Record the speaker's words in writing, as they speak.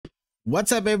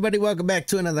What's up, everybody? Welcome back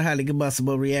to another highly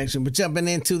combustible reaction. We're jumping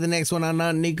into the next one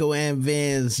on Nico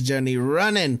Vinz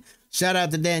Runnin. Shout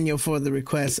out to Daniel for the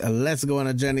request. Let's go on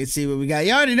a journey, see what we got.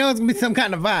 You already know it's gonna be some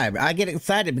kind of vibe. I get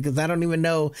excited because I don't even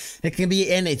know. It can be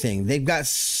anything. They've got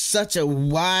such a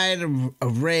wide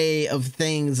array of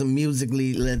things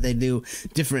musically that they do,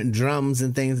 different drums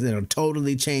and things that'll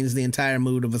totally change the entire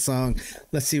mood of a song.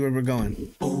 Let's see where we're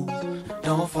going. Ooh,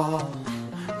 don't fall,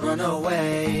 run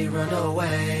away, run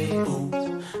away. Ooh,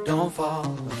 don't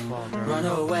fall, run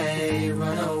away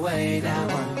now.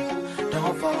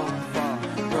 Don't fall.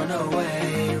 Run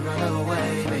away,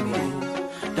 baby.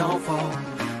 Don't fall,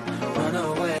 run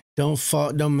away. Don't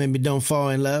fall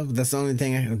in love. That's the only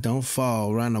thing I can. Don't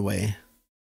fall, run away.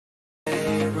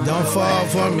 Don't fall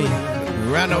for me.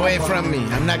 Run away from me.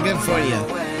 I'm not good for you.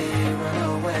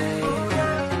 Run away.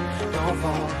 Don't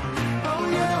fall,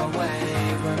 run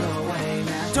away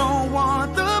now. Don't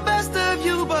want the best of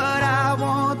you, but I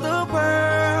want the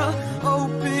pearl.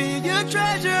 Open your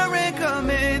treasure and come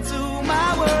into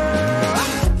my world.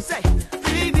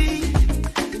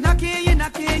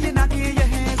 Knocking your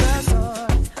hands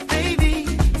aside. Baby,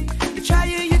 you're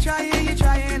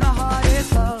trying the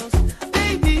hardest loves.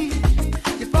 Baby,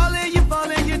 you're falling, you're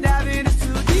diving, it's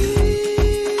too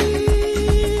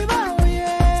deep. Oh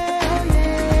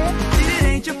yeah, it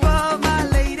ain't your fault, my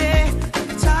lady.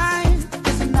 The time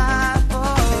is not for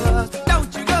us.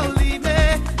 Don't you go leave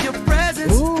me. Your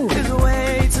presence is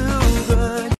way too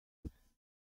good.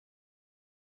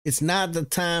 It's not the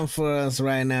time for us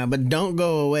right now, but don't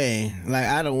go away. Like,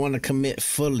 I don't want to commit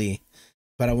fully,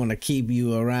 but I want to keep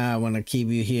you around. I want to keep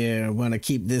you here. I want to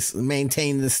keep this,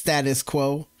 maintain the status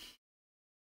quo.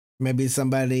 Maybe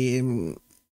somebody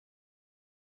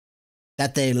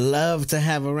that they love to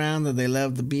have around, that they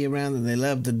love to be around, that they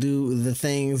love to do the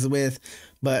things with,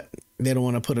 but they don't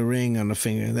want to put a ring on the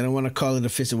finger. They don't want to call it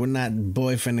official. We're not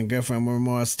boyfriend and girlfriend. We're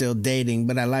more still dating,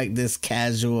 but I like this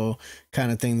casual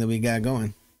kind of thing that we got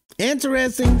going.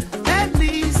 Interesting. At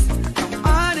least I'm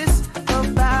honest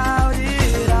about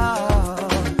it all.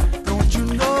 Don't you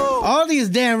know? All these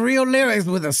damn real lyrics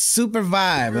with a super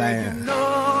vibe. Like, you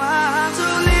know I'm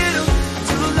too little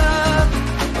to love,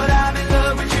 but I'm in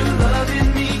love with you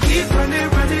loving me. Keep running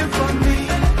from me.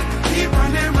 Keep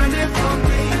running from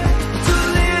me. Too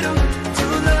little to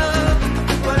love,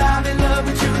 but I'm in love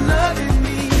with you loving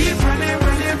me. Keep running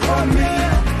from me.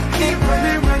 Keep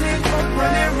running. I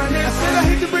said I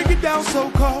hate to break it down so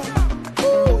cold.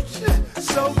 Ooh, shit,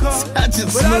 so cold. Such a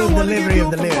smooth delivery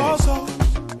of the lyrics. False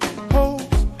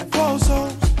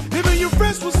hopes. Even your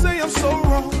friends will say I'm so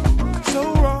wrong.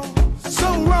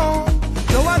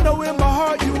 Though I know in my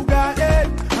heart you got it.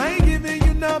 I ain't giving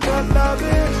you none but love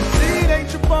it. See, it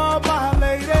ain't your fault, my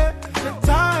lady. The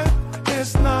time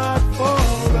is not for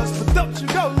us, but don't you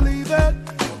go leave it.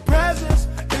 Your presence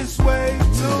is way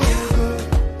too good.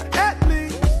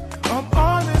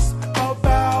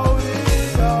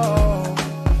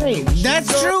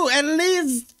 That's true. At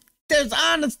least there's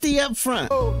honesty up front.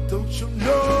 Oh, don't you know?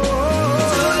 Too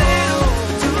little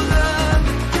to love,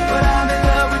 but I'm in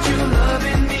love with you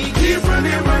loving me. Keep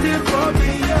running from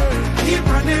me. Keep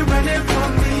running from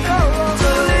me.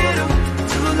 Too little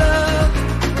to love,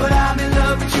 but I'm in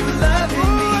love with you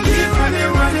loving me. Keep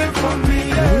running from me.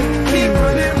 Keep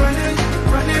running from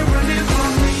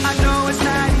me. I know it's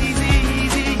not easy,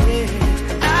 yeah.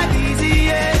 Not easy,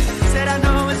 yeah. Said I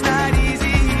know it's not easy.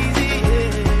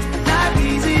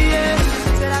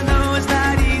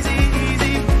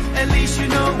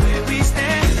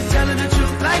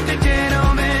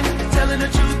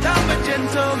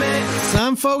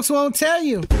 Some folks won't tell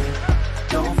you.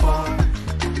 Don't fall,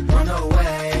 run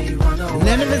away.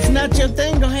 Then if it's not your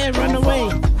thing, go ahead, run away.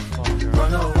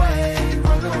 Run away.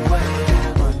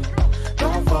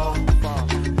 Don't fall,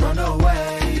 run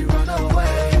away.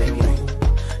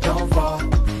 Don't fall,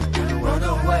 run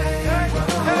away.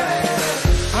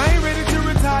 I ain't ready to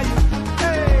retire.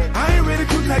 I ain't ready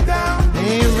to take down.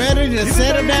 Ain't ready to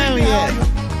settle down yet.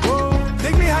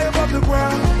 Take me high above the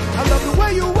ground. I love the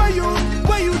way you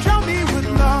drown me with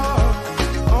love.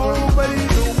 Oh, but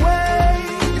either way,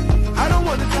 I don't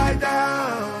want to tie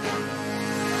down.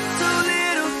 Too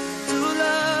little to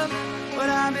love, but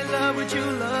I'm in love with you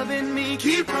loving me.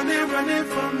 Keep running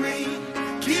from me.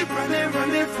 Keep running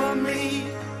from me.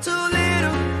 Too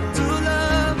little to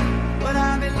love, but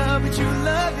I'm in love with you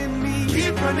loving me.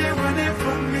 Keep running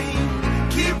from me.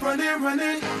 Keep running. Too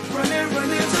little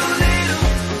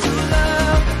to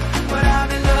love, but I'm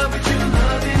in love with you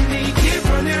loving me. Keep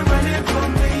running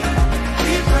from me.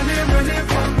 Keep running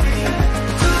from me.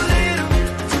 Too little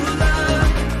to love,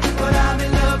 but I'm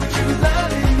in love with you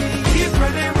loving me. Keep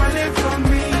running from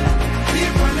me.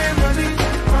 Keep running.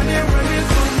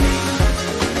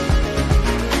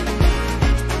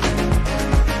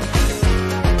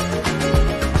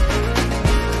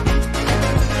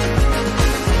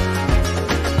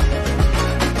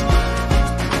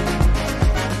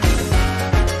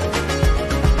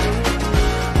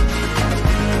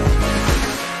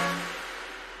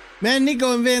 Man,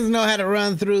 Nico and Vinz know how to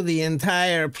run through the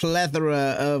entire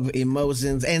plethora of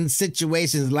emotions and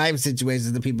situations, life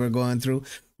situations that people are going through,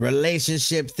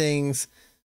 relationship things.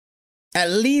 At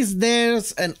least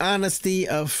there's an honesty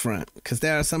up front, because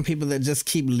there are some people that just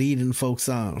keep leading folks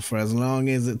on for as long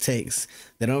as it takes.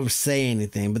 They don't say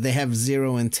anything, but they have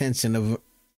zero intention of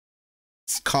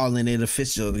calling it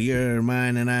official. You're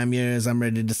mine and I'm yours. I'm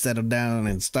ready to settle down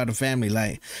and start a family.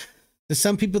 Like, there's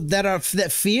some people that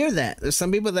fear that. There's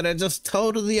some people that are just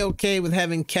totally okay with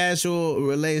having casual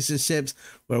relationships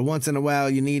where once in a while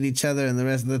you need each other and the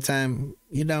rest of the time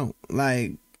you don't.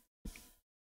 Like,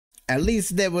 at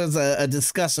least there was a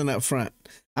discussion up front.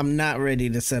 I'm not ready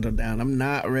to settle down. I'm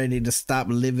not ready to stop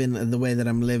living the way that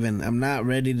I'm living. I'm not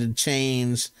ready to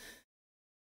change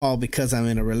all because I'm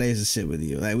in a relationship with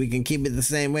you. Like, we can keep it the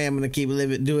same way. I'm going to keep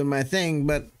doing my thing,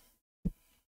 but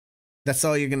that's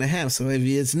all you're going to have. So if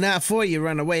it's not for you,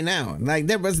 run away now. Like,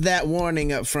 there was that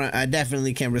warning up front. I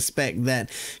definitely can respect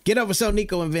that. Get over show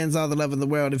Nico and Vinz all the love in the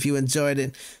world. If you enjoyed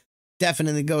it,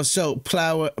 definitely go show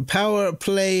power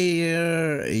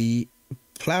player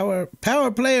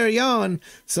yawn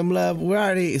some love. We're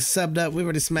already subbed up. We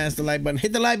already smashed the like button.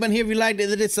 Hit the like button here if you liked it.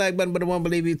 The dislike button, but I won't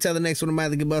believe you. Tell the next one of my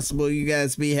combustible. You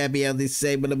guys be happy, healthy,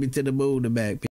 safe, but let me to the moon, the back.